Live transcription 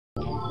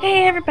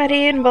Hey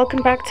everybody, and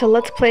welcome back to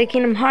Let's Play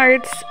Kingdom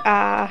Hearts.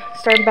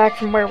 Starting back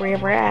from where we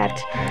were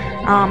at.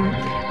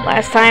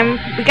 Last time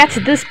we got to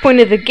this point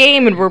of the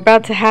game and we're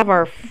about to have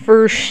our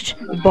first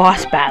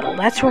boss battle.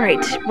 That's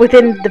right,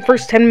 within the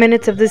first 10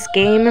 minutes of this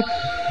game.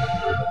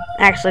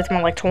 Actually, it's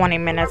more like 20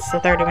 minutes to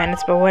 30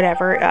 minutes, but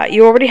whatever.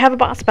 You already have a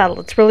boss battle.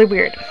 It's really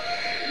weird.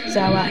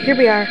 So, here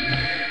we are.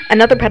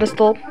 Another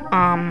pedestal.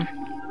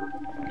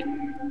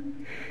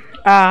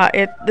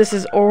 This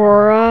is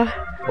Aurora,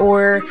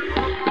 or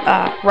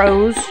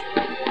Rose.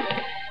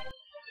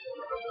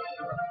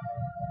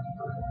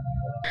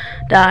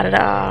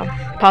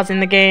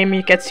 Pausing the game,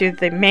 you get to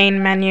the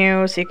main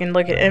menu, so you can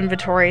look at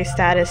inventory,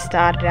 status,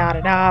 but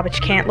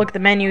you can't look at the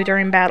menu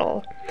during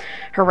battle.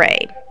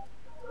 Hooray.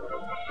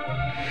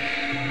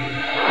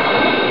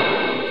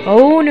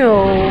 Oh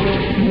no,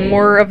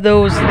 more of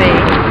those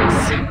things.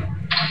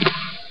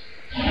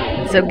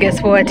 So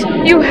guess what?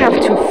 You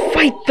have to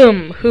fight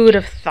them! Who'd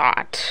have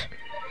thought?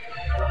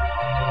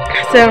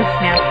 So,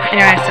 yeah,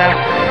 anyway,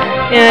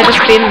 yeah,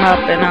 just beat him up,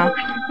 and,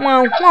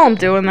 well, while I'm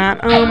doing that,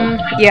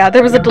 yeah,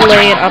 there was a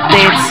delay in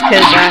updates,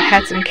 because I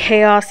had some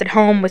chaos at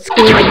home with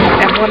schooling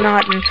and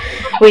whatnot, and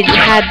we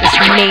had this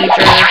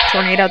major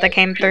tornado that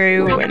came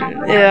through, and,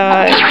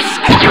 it's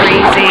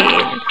crazy.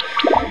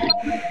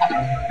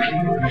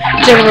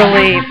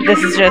 Generally, this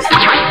is just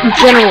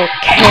general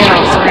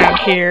chaos around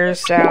here,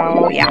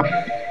 so, yeah.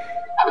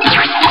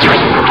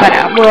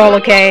 But, we're all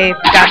okay,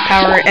 got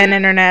power and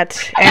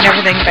internet and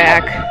everything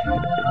back,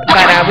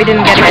 but, we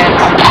didn't get hit,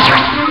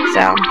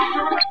 so,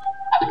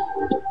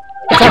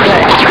 it's all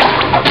good.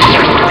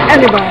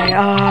 Anyway,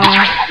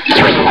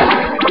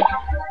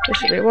 there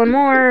should be one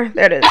more,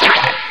 there it is, okay.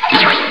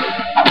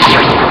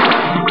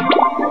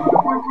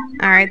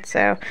 Alright,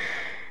 so,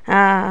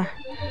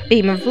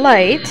 Beam of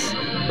Light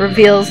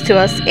reveals to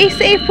us a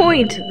save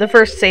point, the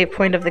first save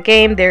point of the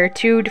game. There are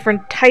two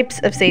different types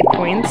of save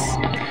points.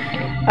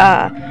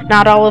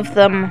 Not all of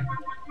them,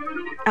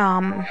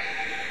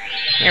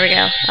 here we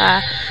go,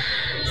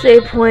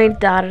 save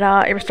point,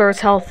 it restores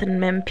health and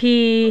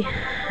MP,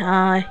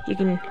 you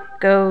can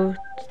go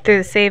through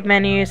the save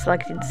menu,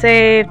 selecting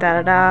save,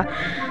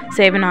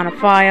 saving on a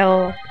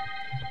file,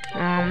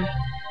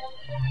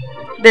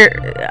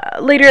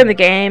 later in the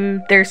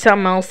game, there's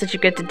something else that you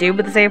get to do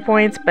with the save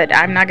points, but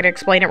I'm not going to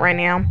explain it right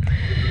now.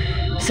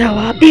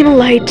 So, Beam of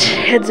Light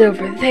heads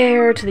over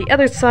there to the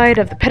other side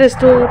of the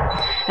pedestal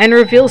and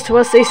reveals to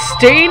us a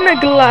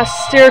stained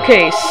glass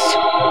staircase.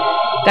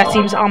 That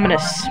seems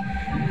ominous.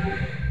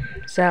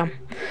 So,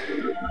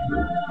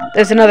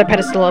 there's another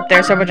pedestal up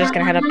there, so we're just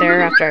going to head up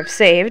there after I've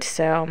saved.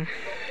 So,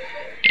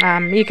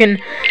 you can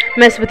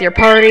mess with your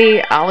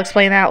party. I'll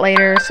explain that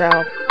later.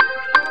 So,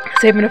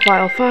 saving to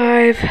file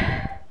 5.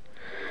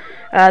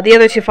 The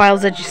other two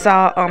files that you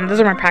saw,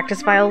 those are my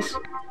practice files.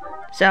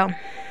 So,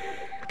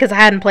 because I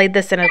hadn't played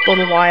this in a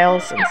little while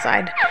since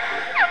I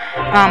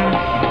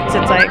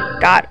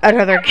got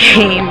another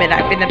game and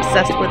I've been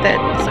obsessed with it,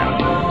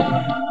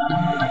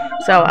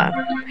 so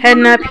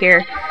heading up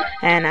here,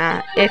 and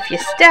if you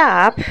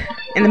stop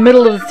in the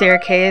middle of the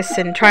staircase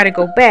and try to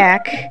go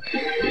back,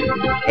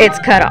 it's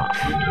cut off.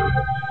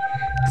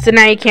 So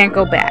now you can't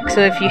go back.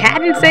 So if you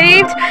hadn't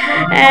saved,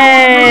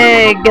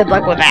 good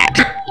luck with that.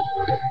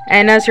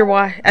 And as you're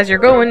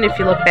going, if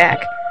you look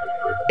back,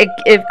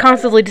 it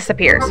constantly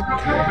disappears.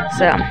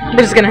 So,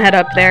 we're just gonna head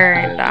up there,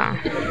 and,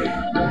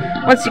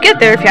 once you get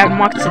there, if you haven't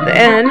walked to the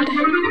end,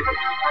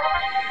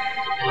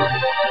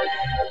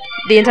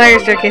 the entire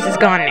staircase is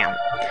gone now.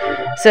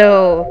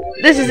 So,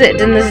 this is it,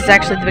 and this is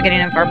actually the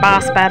beginning of our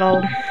boss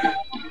battle.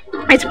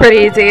 It's pretty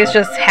easy, it's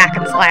just hack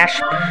and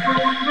slash.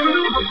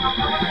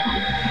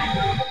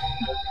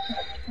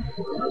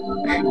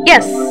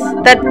 Yes,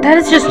 that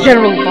is just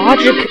general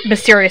logic,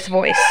 mysterious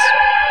voice.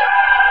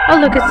 Oh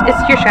look,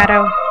 it's your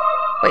shadow.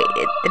 Wait,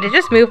 did it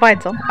just move by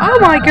itself? Oh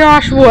my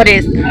gosh, what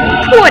is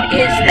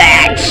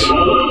that?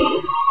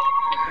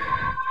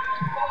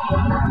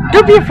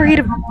 Don't be afraid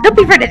of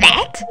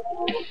that!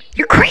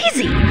 You're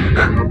crazy!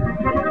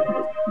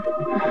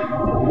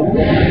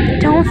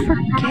 Don't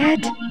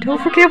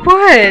forget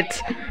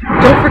what?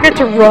 Don't forget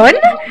to run?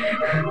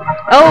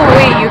 Oh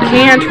wait, you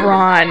can't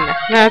run.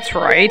 That's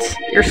right.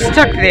 You're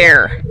stuck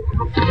there.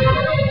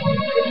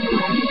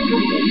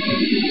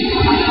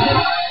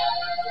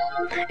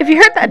 If you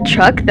heard that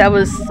chuck, that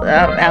was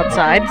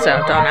outside,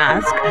 so don't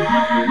ask.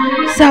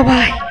 So,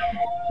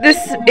 this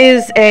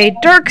is a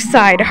dark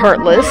side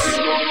Heartless.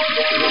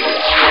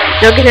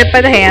 Don't get hit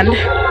by the hand.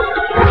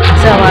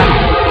 So,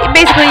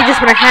 basically you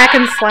just want to hack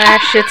and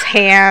slash its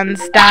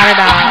hands,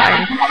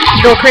 and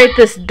it'll create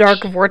this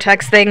dark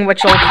vortex thing,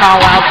 which will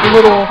call out the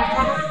little,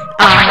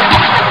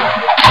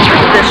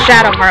 the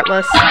Shadow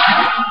Heartless.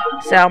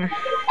 So,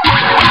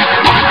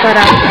 but,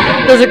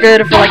 those are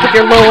good for, like, if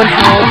you're low in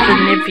health,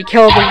 and if you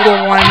kill the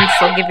little ones,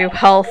 they'll give you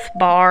health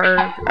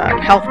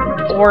health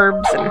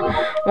orbs and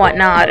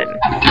whatnot, and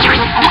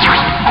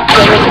so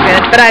those are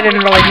good, but I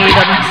didn't really need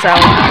them, so,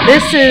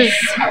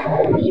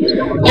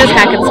 just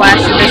hack and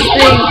slash. And this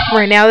thing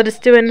right now that it's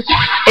doing,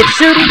 it's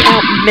shooting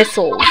out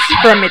missiles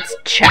from its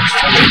chest,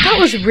 which I thought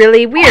was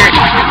really weird.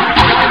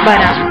 But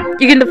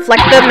you can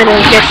deflect them and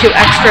it'll get you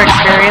extra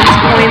experience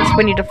points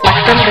when you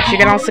deflect them, but you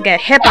can also get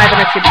hit by them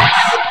if you miss.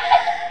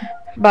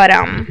 But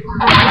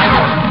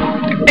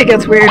it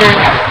gets weirder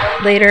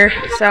later,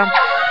 so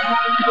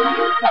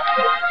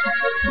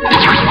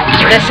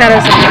the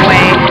shadow's in the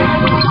way.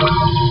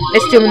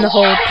 It's doing the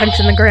whole punch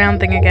in the ground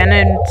thing again,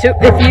 and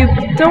if you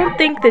don't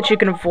think that you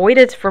can avoid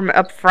it from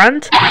up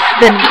front,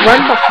 then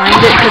run behind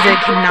it because it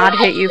cannot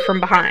hit you from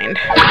behind.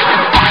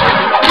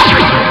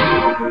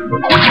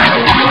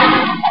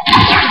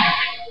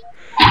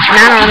 And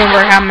I don't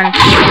remember how much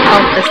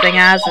health this thing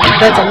has.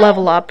 That's a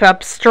level up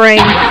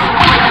strength.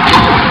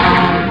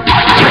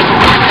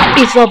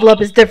 Each level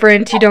up is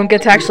different. You don't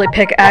get to actually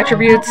pick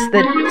attributes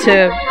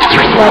to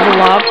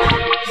level up.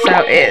 So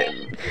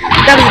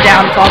that was a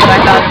downfall that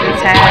I thought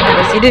this had,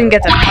 was you didn't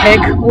get to pick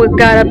what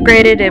got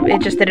upgraded.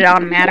 It just did it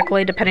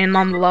automatically depending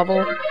on the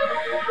level.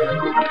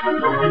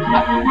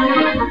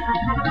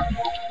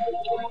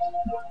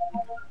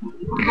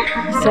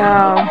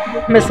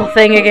 So, missile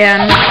thing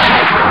again.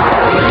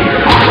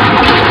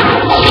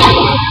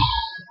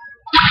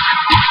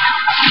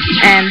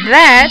 And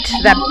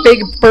that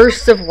big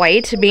burst of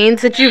white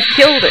means that you've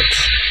killed it.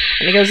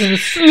 And it goes in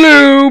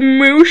slow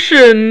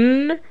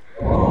motion.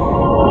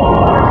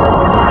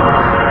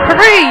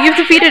 Hooray, you've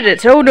defeated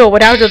it. Oh no,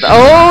 what happened?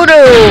 Oh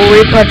no,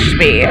 it punched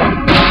me.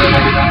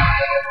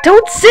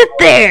 Don't sit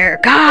there,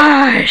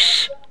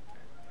 gosh.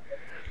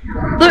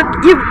 Look,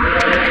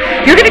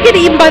 you're gonna get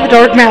eaten by the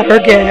dark matter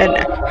again.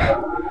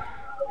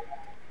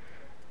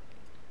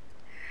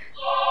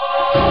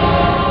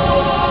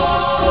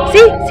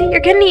 See, you're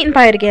getting eaten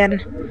by it again.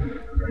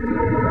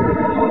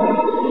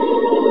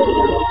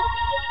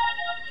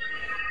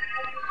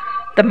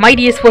 The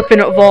mightiest weapon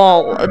of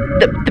all,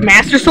 the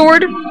Master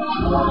Sword?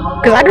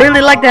 Because I'd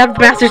really like to have the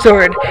Master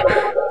Sword.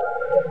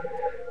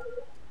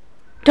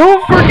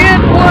 Don't forget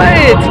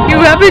what? You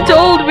haven't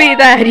told me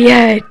that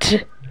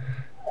yet.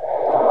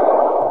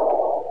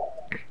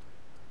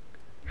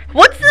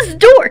 What's this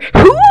door?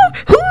 Who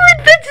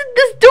invented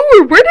this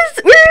door? Where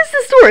is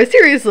this door?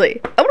 Seriously,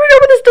 I want to know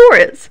where this door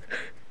is.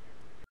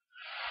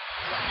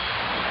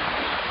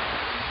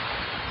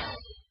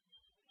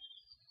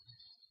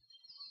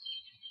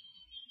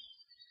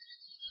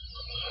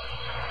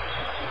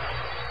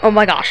 Oh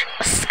my gosh,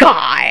 a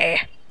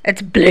sky!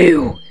 It's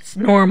blue. It's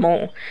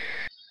normal.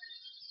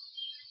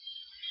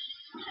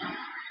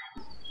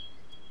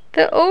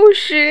 The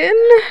ocean.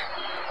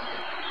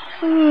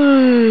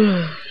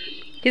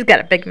 He's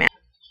got a big mouth.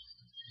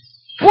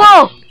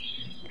 Whoa!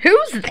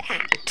 Who's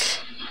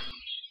that?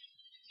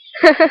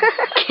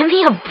 Give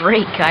me a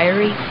break,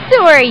 Kyrie.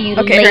 So are you,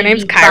 okay, her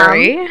name's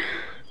Kyrie. Bum?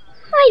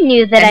 I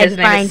knew that I'd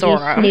find you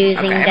Sora.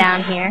 snoozing Okay.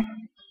 down here.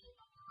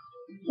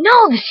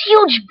 No, this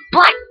huge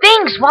black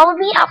thing swallowed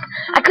me up.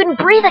 I couldn't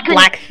breathe. I couldn't.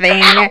 Black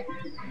thing.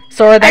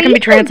 Sora, that can be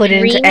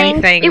translated into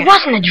anything. It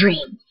wasn't a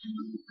dream.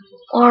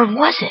 Or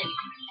was it?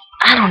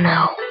 I don't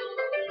know.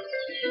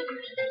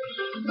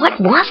 What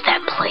was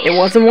that place? It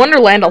wasn't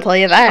Wonderland, I'll tell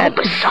you that.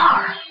 So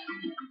bizarre.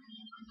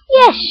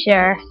 Yeah,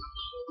 sure.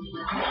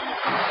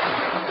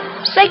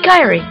 Say,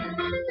 Kyrie,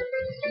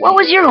 what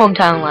was your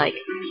hometown like?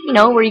 You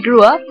know, where you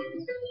grew up?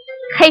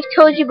 I've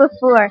told you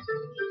before.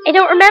 I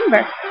don't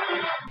remember.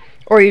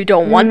 Or you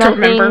don't want to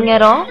remember. Nothing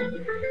at all?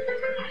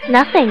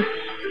 Nothing.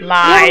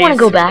 Lies. You don't want to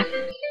go back?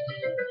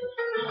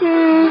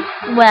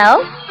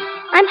 Well,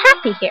 I'm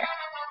happy here.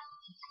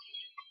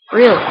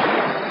 Really?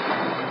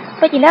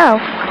 But you know,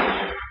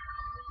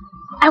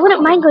 I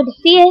wouldn't mind going to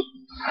see it.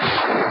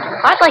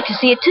 I'd like to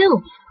see it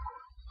too.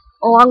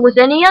 Along with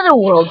any other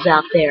worlds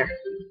out there.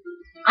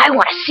 I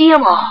want to see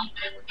them all.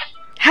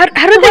 How do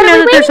they know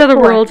that there's other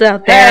worlds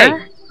out there?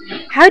 Hey.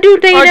 How do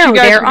they Aren't know? you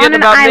guys They're on forgetting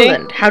an about me?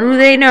 island. How do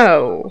they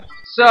know?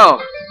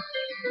 So,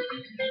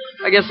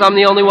 I guess I'm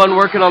the only one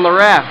working on the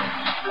raft.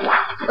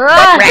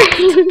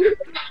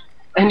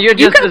 And you're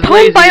You just got as pulled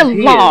lazy by a as he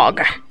is.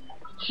 log.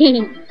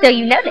 So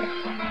you know this.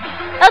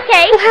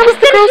 Okay, Well, how was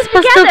the girl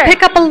supposed to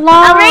pick up a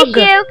log? I'll race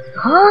you.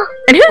 Huh?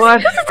 And who's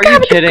What? this Are guy you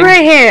with the kidding?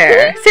 gray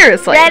hair?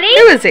 Seriously. Ready?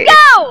 Who is he?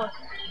 Go!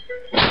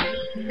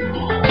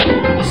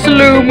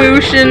 Slow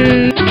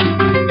motion.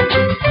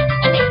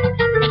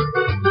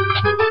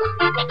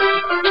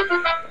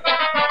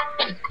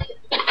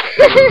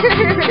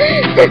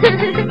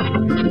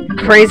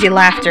 Crazy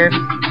laughter.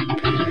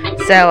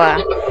 So,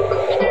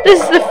 this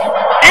is the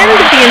end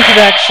of the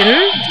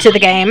introduction to the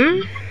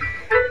game.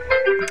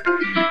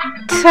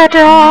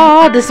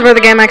 Ta-da! This is where the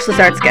game actually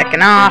starts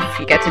kicking off.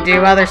 You get to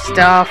do other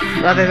stuff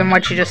other than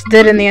what you just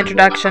did in the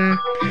introduction.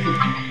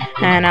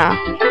 And,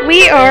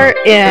 we are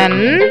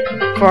in,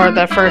 for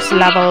the first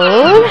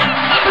level,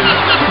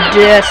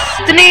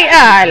 Destiny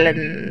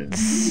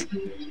Islands.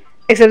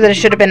 Except that it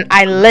should have been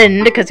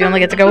Island, because you only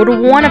get to go to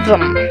one of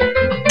them.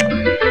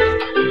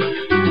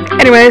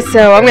 Anyway,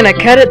 so I'm gonna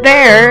cut it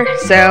there.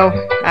 So,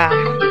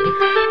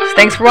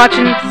 thanks for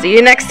watching. See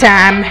you next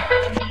time.